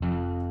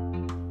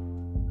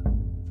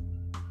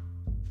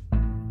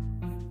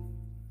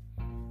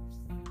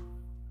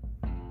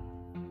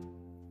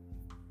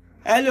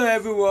Hello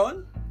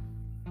everyone.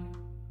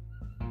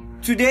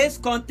 Today's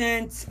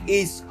content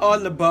is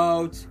all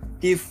about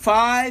the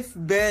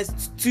 5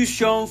 best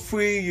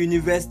tuition-free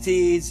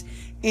universities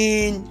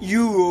in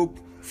Europe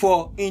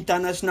for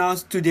international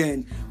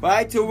students.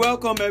 Right? So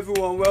welcome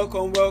everyone.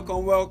 Welcome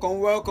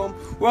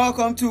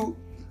to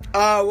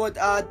our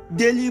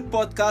daily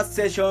podcast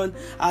session.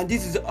 And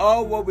this is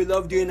all what we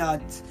love doing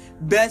at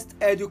Best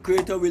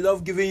Educator. We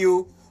love giving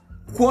you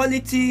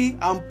quality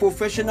and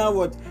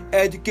professional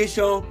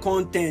education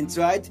content,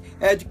 right?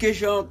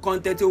 Education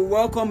content. So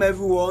welcome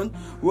everyone.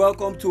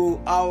 Welcome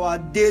to our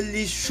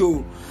daily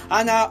show.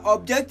 And our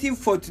objective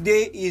for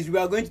today is we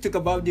are going to talk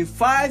about the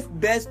 5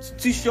 best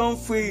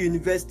tuition-free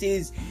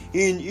universities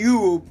in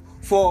Europe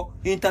for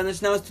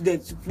international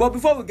students. But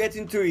before we get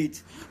into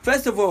it,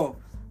 first of all,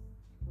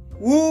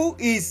 who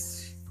is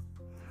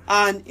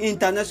an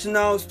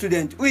international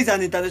student? Who is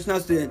an international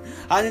student?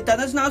 An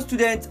international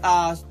student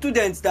are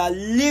students that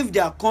leave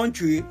their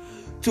country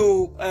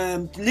to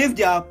leave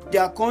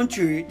their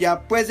country, their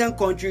present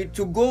country,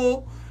 to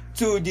go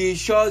to the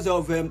shores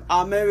of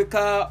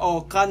America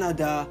or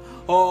Canada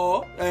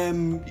or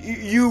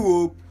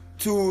Europe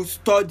to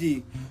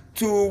study.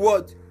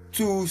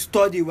 To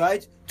study,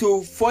 right?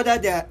 To further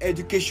their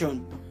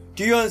education.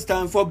 Do you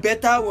understand? For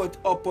better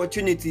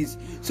opportunities.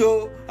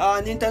 So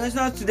an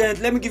international student,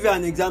 let me give you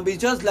an example.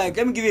 It's just like,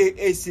 let me give you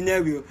a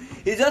scenario.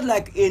 It's just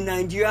like a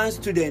Nigerian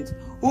student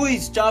who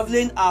is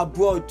traveling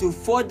abroad to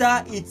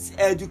further its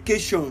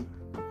education.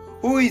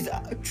 Who is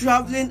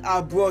traveling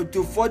abroad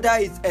to further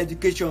its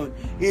education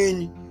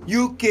in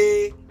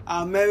UK,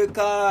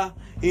 America,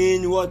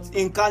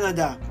 in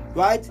Canada,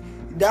 right?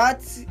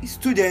 That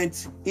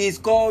student is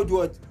called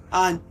what?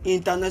 An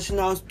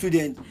international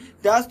student.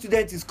 That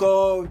student is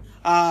called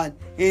an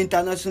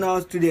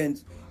international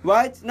student.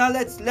 Right? Now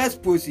let's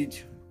proceed.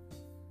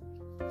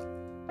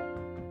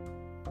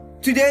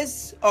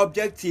 Today's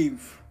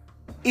objective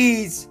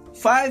is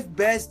 5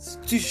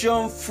 best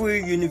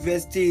tuition-free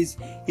universities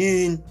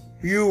in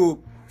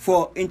Europe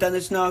for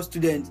international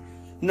students.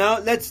 Now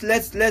let's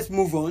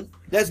move on.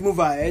 Let's move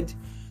ahead.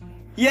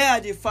 Here are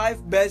the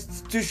 5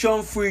 best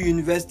tuition-free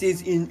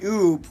universities in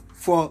Europe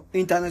for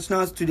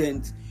international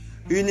students.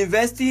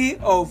 University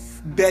of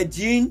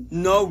Bergen,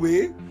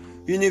 Norway.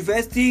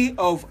 University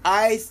of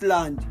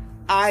Iceland,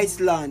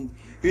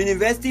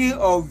 University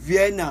of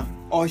Vienna,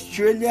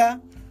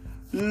 Australia.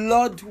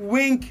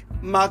 Ludwig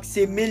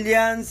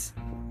Maximilians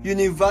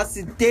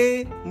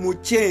Universität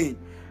München,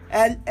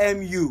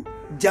 LMU,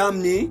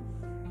 Germany.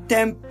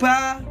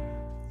 Temple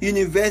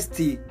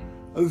University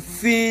of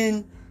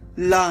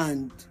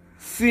Finland.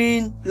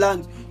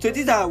 So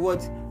these are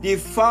the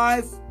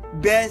 5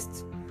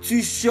 best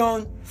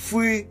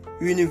tuition-free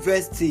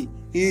university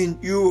in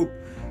Europe.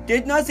 They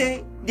did not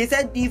say, they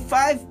said the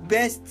 5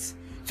 best.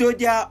 So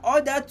there are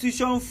other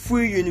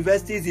tuition-free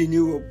universities in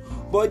Europe,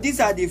 but these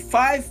are the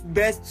 5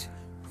 best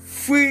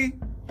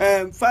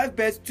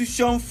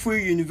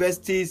tuition-free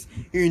universities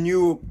in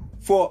Europe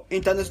for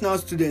international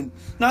students.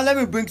 Now let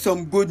me bring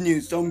some good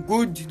news, some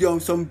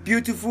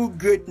beautiful,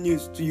 great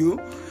news to you.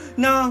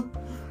 Now,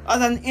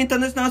 as an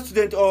international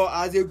student or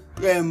as a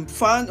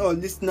fan or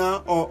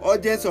listener or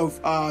audience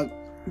of our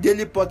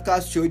daily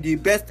podcast show, the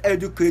Best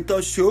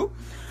Educator show,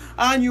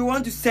 and you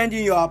want to send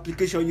in your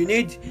application, you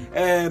need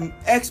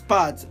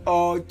experts,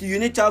 or you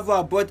need travel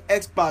abroad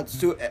experts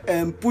to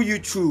pull you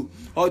through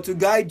or to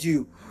guide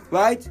you,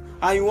 right?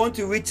 And you want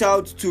to reach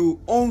out to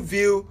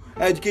OwnView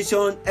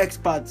Education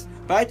Experts,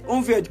 right?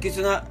 OwnView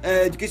Educational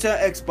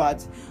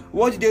Experts.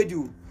 What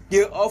do?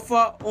 They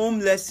offer home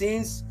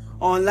lessons,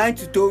 online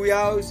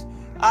tutorials,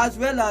 as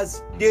well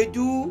as they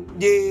do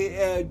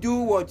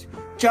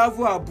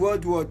travel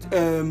abroad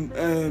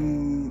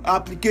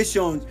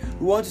applications.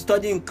 You want to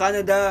study in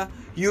Canada,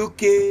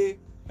 UK,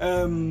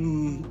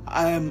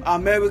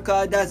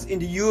 America, that's in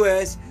the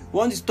US. You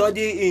want to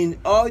study in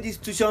all these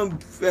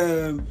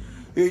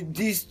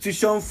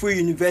tuition-free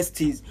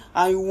universities,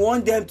 and you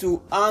want them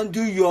to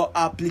undo your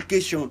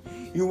application.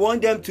 You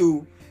want them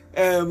to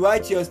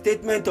write your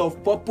statement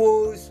of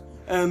purpose,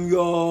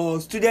 your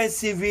student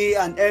CV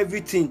and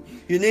everything.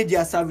 You need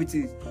their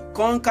services.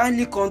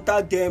 Kindly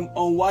contact them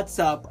on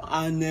WhatsApp,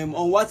 and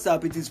on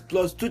WhatsApp it is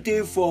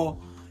 +234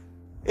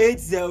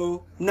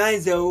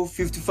 8090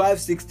 55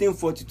 16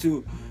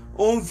 42.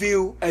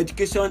 OwnView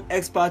Education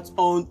Experts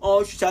on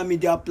all social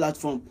media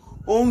platforms.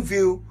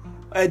 OwnView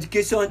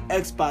Education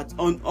Experts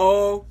on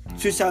all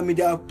social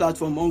media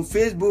platforms, on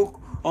Facebook,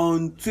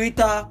 on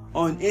Twitter,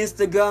 on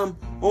Instagram.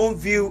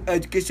 OwnView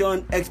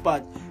Education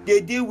Experts. They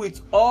deal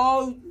with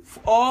all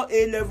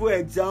A-level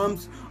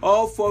exams,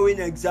 all foreign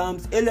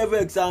exams. A-level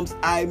exams,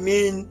 I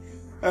mean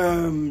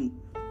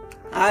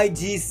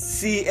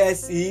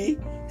IGCSE,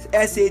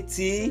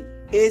 SAT,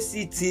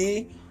 ACT,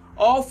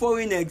 all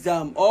foreign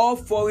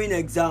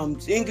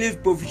exams, English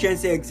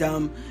proficiency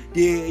exam.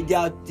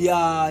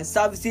 Their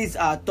services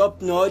are top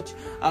notch,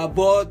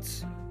 but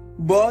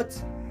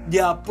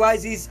their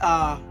prices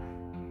are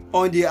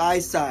on the high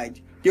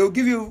side. They will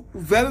give you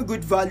very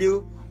good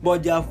value,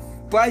 but their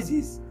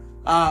prices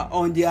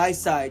on the high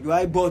side,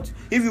 right? But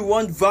if you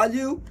want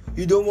value,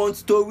 you don't want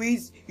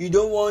stories, you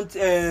don't want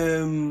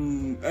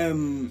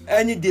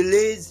any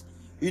delays,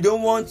 you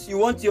want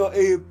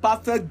a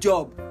perfect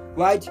job,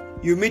 right?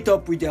 You meet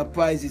up with their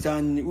prices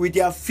and with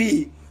their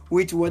fee,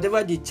 with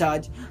whatever they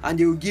charge, and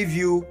they will give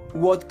you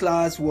what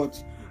class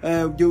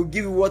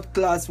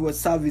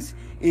service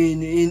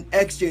in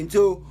exchange.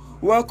 So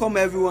welcome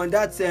everyone.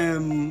 That's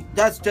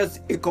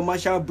just a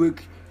commercial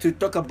break to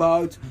talk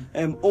about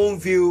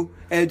OwnView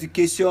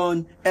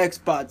Education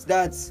Experts.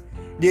 That's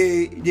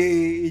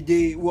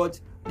they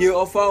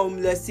offer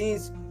home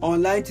lessons,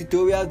 online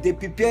tutorials. They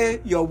prepare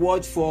your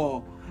words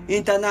for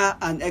internal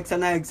and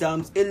external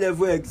exams,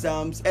 A-level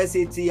exams,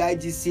 SAT,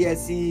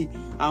 IGCSE,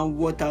 and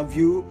what have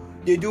you.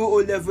 They do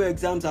O-level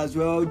exams as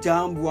well,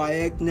 JAMB,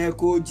 WAEC,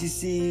 NECO,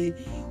 GCE,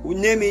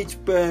 name it,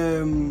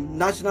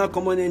 National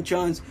Common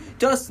Entrance,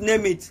 just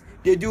name it.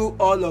 They do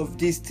all of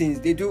these things.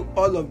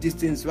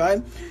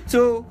 Right?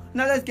 So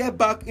now let's get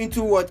back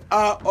into what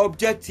our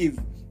objective.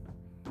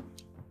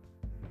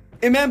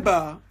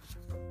 Remember,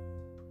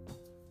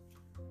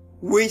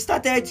 we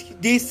started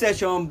this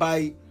session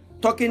by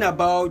talking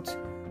about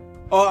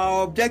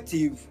our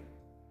objective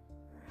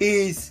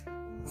is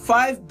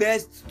 5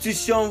 best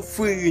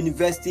tuition-free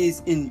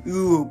universities in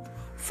Europe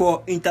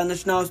for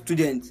international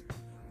students,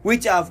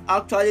 which I've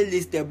actually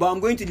listed, but I'm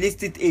going to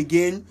list it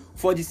again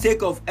for the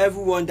sake of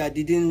everyone that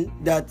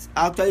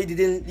actually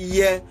didn't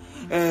hear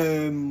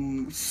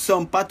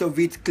some part of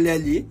it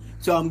clearly.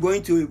 So I'm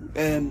going to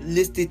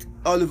list it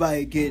all over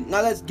again.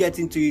 Now let's get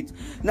into it.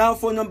 Now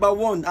for number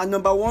one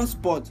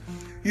spot,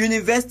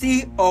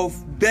 University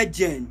of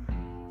Bergen,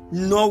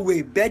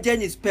 Norway.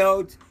 Bergen is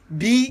spelled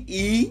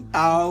Bergen.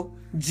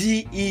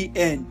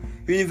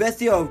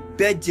 University of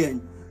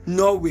Bergen,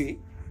 Norway.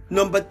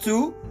 Number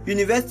 2,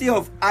 University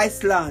of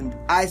Iceland.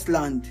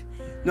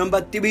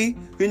 Number 3,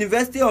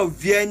 University of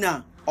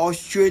Vienna,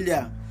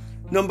 Australia.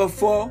 Number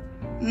 4,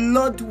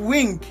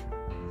 Ludwig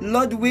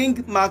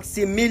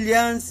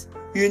Maximilians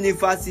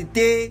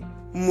Universität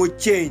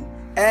München,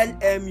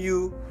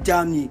 LMU,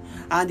 Germany.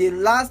 And the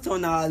last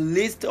on our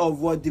list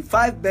of the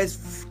 5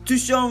 best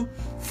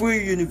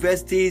tuition-free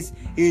universities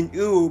in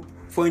Europe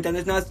for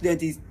international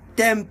students is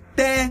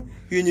Tampere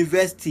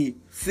University,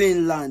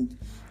 Finland.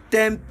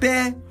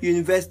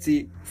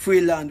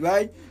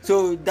 Right?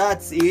 So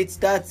that's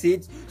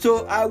it.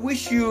 So I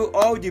wish you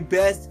all the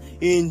best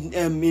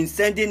in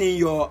sending in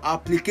your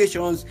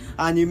applications,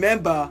 and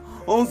remember,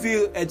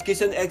 OwnView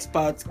Education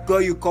Experts got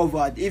you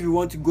covered. If you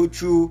want to go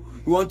through,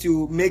 you want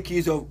to make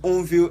use of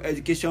OwnView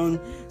Education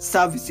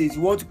services,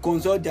 you want to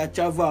consult their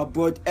travel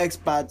abroad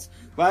experts,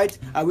 right?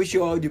 I wish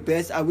you all the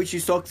best. I wish you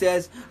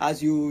success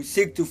as you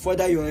seek to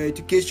further your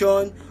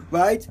education,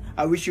 right?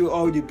 I wish you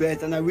all the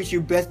best, and I wish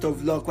you best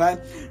of luck, right?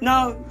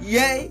 Now,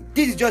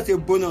 this is just a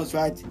bonus,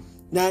 right?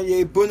 Now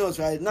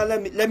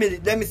let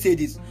me say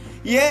this.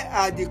 Here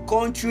are the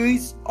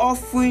countries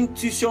offering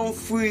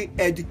tuition-free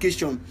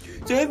education.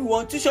 So if you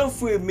want,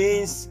 tuition-free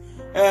means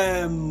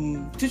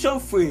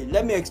tuition-free.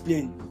 Let me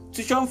explain.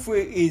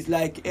 Tuition-free is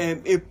like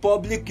a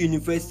public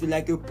university,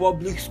 like a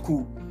public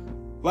school,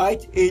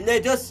 right?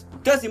 Just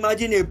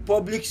imagine a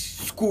public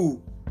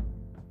school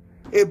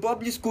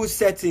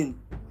setting,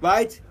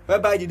 right?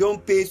 Whereby they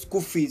don't pay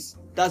school fees.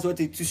 That's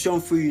what a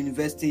tuition-free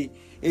university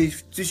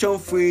is.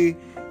 Tuition-free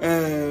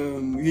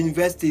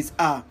universities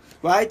are,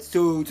 right?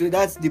 So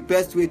that's the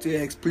best way to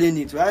explain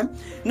it, right?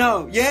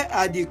 Now, here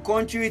are the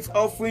countries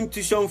offering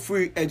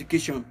tuition-free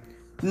education: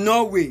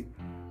 Norway,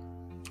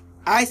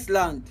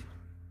 Iceland,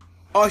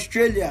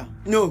 Australia,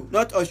 no,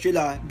 not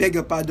Australia, beg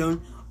your pardon,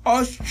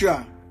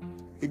 Austria,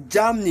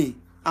 Germany,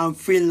 and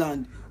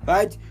Finland,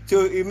 right?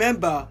 So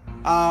remember,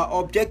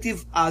 our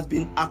objective has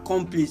been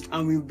accomplished,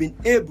 and we've been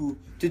able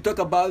to talk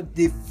about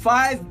the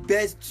 5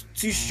 best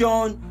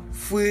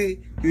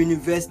tuition-free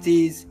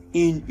universities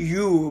in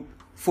Europe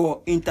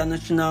for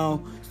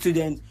international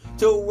students.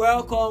 So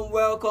welcome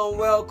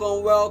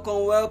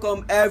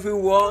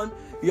everyone.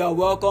 You are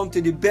welcome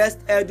to the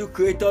Best Edu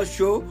Creator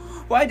Show.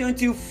 Why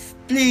don't you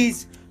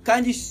please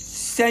kindly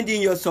send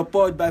in your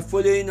support by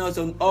following us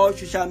on all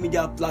social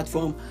media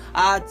platforms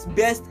at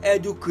Best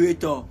Edu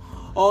Creator,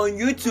 on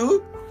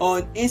YouTube,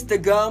 on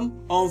Instagram,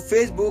 on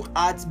Facebook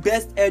at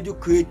Best Edu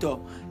Creator.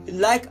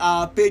 Like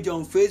our page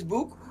on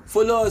Facebook,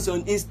 follow us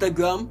on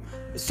Instagram,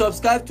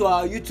 subscribe to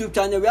our YouTube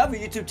channel. We have a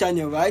YouTube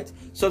channel, right?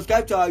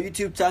 Subscribe to our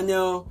YouTube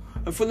channel,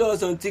 and follow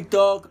us on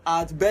TikTok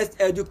at Best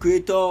Edu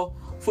Creator.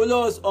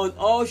 Follow us on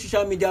all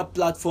social media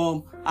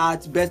platforms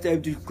at Best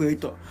Edu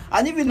Creator.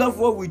 And if you love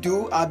what we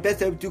do at Best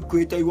Edu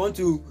Creator, you want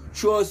to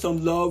show us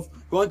some love,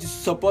 you want to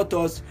support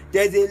us,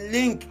 there's a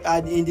link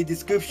in the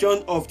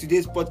description of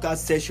today's podcast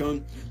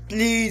session.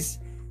 Please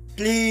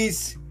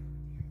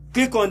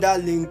click on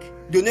that link,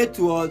 donate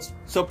to us,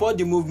 support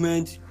the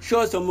movement, show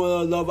us some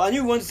more love. And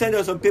if you want to send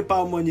us some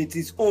PayPal money, it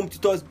is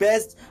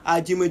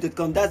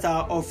hometutorsbest@gmail.com. That's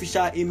our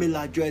official email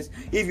address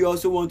if you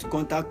also want to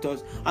contact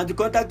us. And to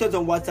contact us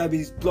on WhatsApp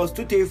is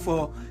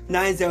 +234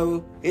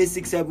 90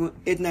 867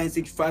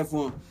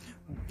 89651.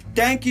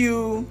 Thank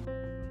you.